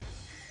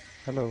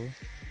Hello,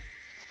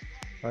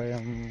 I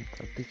am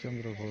Kartik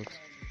Chandra Bose.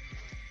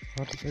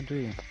 What are you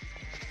doing?